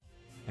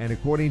And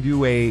according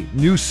to a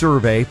new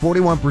survey,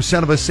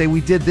 41% of us say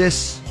we did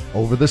this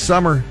over the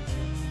summer.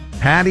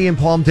 Patty in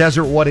Palm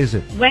Desert, what is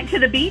it? Went to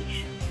the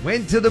beach?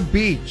 Went to the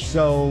beach,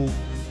 so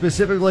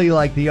specifically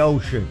like the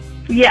ocean.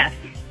 Yes.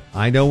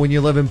 I know when you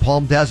live in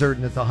Palm Desert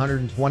and it's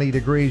 120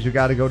 degrees, you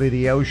got to go to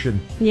the ocean.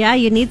 Yeah,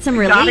 you need some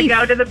relief. Gotta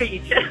go to the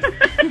beach.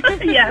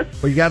 Yes.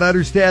 But you got to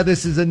understand,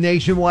 this is a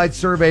nationwide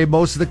survey.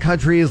 Most of the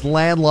country is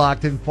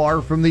landlocked and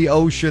far from the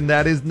ocean.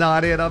 That is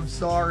not it. I'm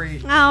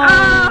sorry.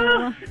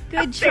 Oh,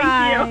 good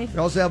try. Thank you.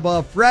 We also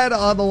have Fred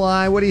on the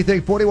line. What do you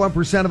think?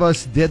 41% of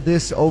us did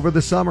this over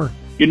the summer.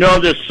 You know,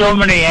 there's so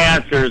many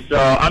answers, so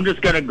I'm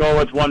just going to go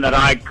with one that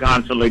I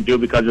constantly do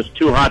because it's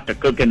too hot to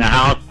cook in the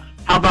house.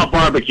 How about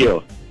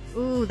barbecue?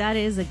 Ooh, that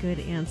is a good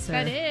answer.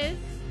 That is.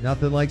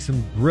 Nothing like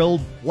some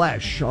grilled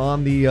flesh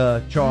on the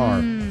char.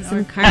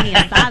 Some carne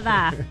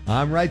asada.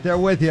 I'm right there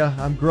with you.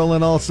 I'm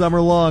grilling all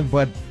summer long,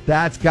 but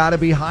that's got to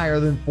be higher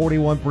than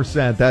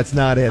 41%. That's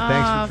not it.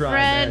 Thanks for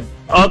trying, Fred.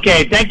 man.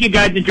 Okay, thank you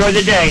guys. Enjoy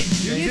the day.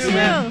 You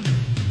too.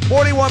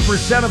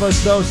 41% of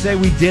us, though, say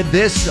we did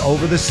this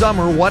over the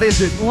summer. What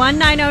is it?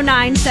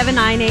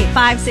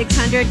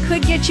 1-909-798-5600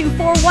 could get you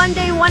 4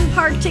 one-day,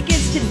 one-park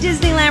tickets to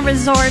Disneyland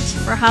Resort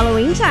for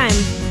Halloween time.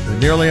 The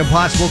nearly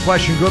impossible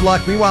question. Good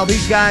luck. Meanwhile,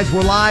 these guys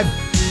were live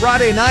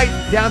Friday night,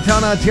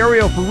 downtown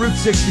Ontario for Route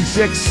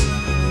 66.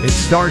 It's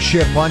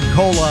Starship on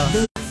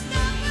Cola.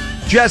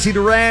 Jesse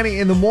Duran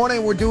in the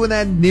morning. We're doing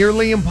that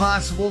nearly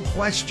impossible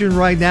question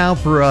right now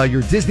for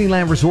your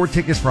Disneyland Resort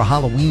tickets for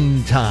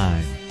Halloween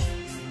time.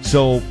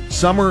 So,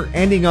 summer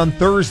ending on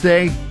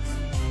Thursday,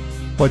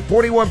 but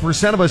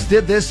 41% of us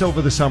did this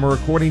over the summer,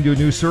 according to a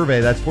new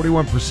survey. That's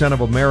 41% of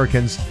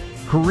Americans.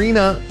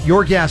 Karina,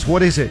 your guess,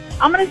 what is it?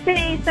 I'm going to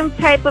say some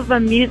type of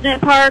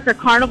amusement park or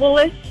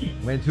carnival-ish.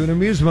 Went to an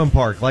amusement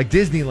park like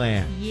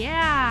Disneyland.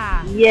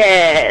 Yeah.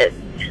 Yes.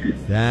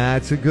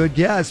 That's a good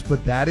guess,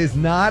 but that is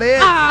not it.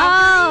 Oh,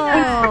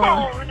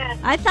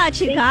 I thought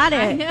you got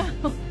I it.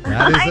 know.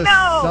 That is I a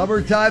know.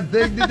 summertime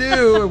thing to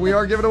do. We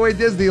are giving away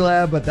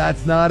Disneyland, but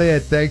that's not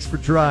it. Thanks for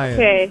trying.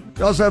 Okay.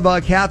 We also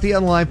have Kathy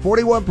on the line.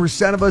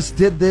 41% of us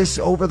did this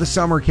over the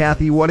summer.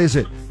 Kathy, what is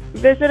it?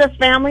 Visit a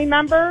family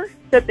member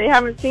that they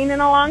haven't seen in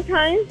a long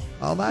time.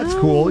 Oh, that's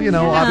cool. You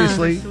know, yeah.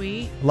 obviously,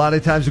 Sweet. a lot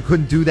of times we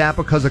couldn't do that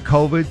because of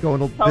COVID, going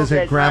to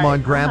visit COVID, grandma right.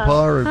 and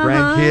grandpa or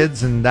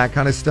grandkids and that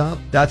kind of stuff.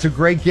 That's a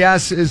great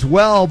guess as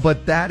well,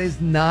 but that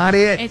is not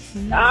it. It's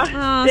not.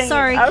 Ah, Oh, dang it.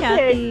 sorry, Okay.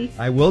 Kathy.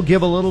 I will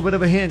give a little bit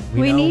of a hint.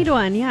 We know, need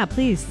one. Yeah,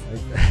 please.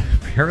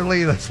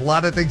 Apparently, there's a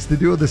lot of things to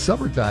do in the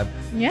summertime.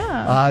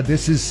 Yeah.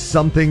 This is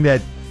something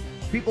that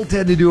people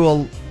tend to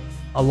do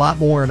a lot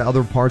more in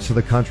other parts of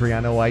the country.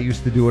 I know I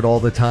used to do it all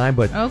the time,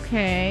 but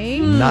Okay.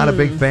 not a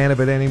big fan of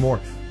it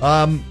anymore.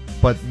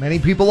 But many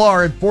people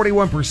are, and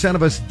 41%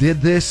 of us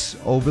did this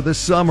over the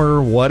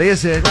summer. What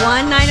is it?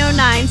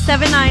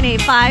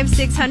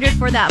 1-909-798-5600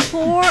 for that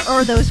 4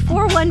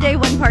 one-day,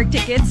 one-park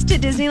tickets to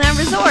Disneyland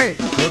Resort.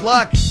 Good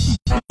luck.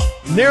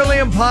 Nearly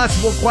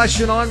impossible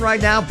question on right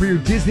now for your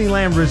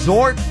Disneyland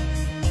Resort.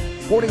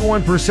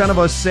 41% of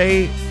us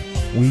say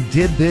we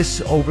did this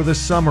over the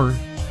summer.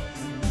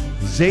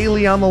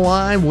 Zaylee on the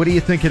line, what do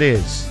you think it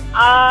is?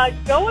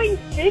 Going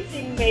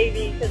fishing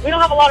maybe, because we don't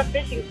have a lot of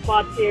fishing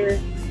spots here.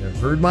 You've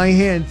heard my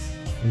hint,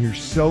 and you're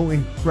so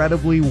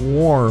incredibly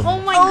warm. Oh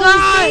my Oh,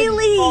 God.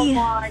 Haley! Oh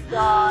my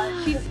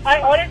gosh.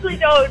 I honestly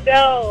don't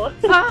know.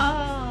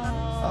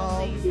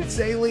 Oh,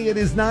 Zaylee, it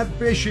is not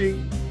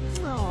fishing.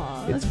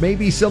 Aw. It's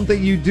maybe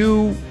something you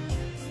do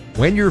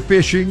when you're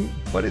fishing,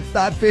 but it's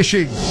not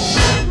fishing.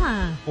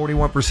 Huh.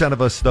 41%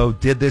 of us, though,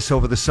 did this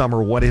over the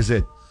summer. What is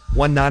it?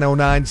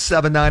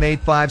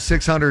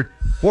 1-909-798-5600.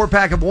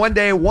 4-pack of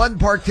one-day,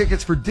 one-park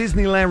tickets for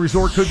Disneyland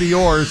Resort could be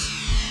yours.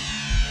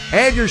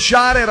 And your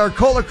shot at our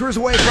Cola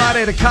Cruiserweight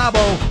Friday to Cabo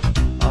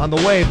on the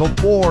way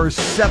before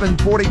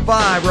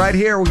 7:45. Right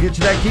here, we'll get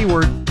you that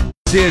keyword.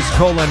 This is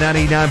Cola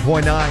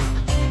 99.9.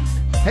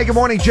 Hey, good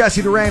morning.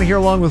 Jesse Duran here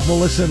along with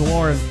Melissa and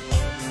Lauren.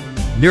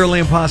 Nearly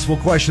impossible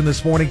question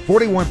this morning.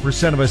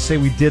 41% of us say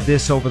we did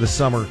this over the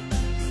summer.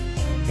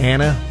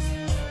 Anna,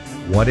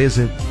 what is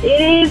it?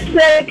 It is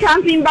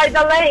camping by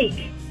the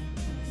lake.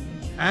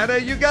 Anna,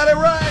 you got it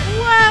right.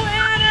 Wow,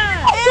 Anna.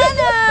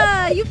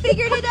 Anna, you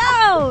figured it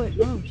out.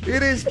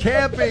 It is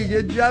camping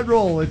in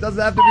general. It doesn't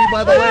have to be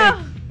by the lake.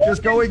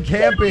 Just going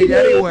camping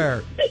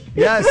anywhere.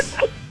 Yes.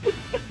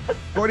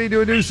 According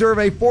to a new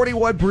survey,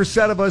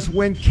 41% of us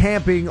went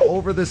camping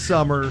over the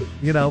summer.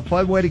 You know,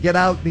 fun way to get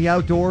out in the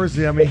outdoors.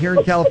 I mean, here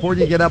in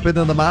California, you get up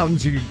into the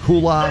mountains, you can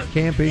cool off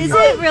camping. Is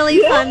it really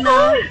fun,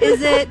 though?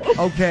 Is it?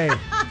 Okay.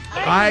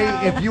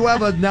 If you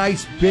have a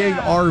nice big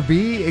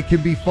RV, it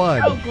can be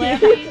fun.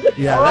 Glamping.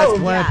 Yeah, that's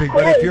glamping.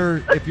 But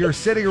if you're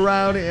sitting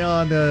around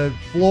on the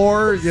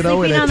floor, you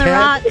know, in Sleeping a on the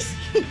tent, rocks.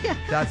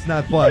 that's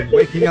not fun.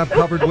 Waking up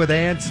covered with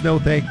ants, no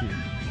thank you.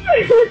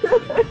 You're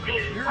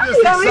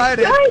just I'm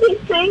excited.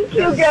 Thank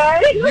you,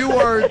 guys. You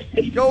are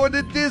going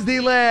to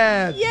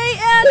Disneyland. Yay,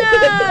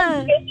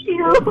 Anna! Thank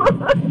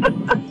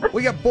you.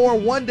 We got 4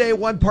 one-day,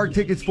 one-park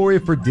tickets for you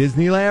for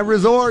Disneyland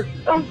Resort.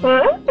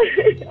 Uh-huh.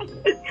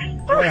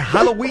 For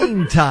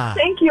Halloween time.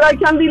 Thank Thank you. I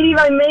can't believe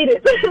I made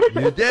it.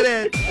 You did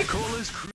it.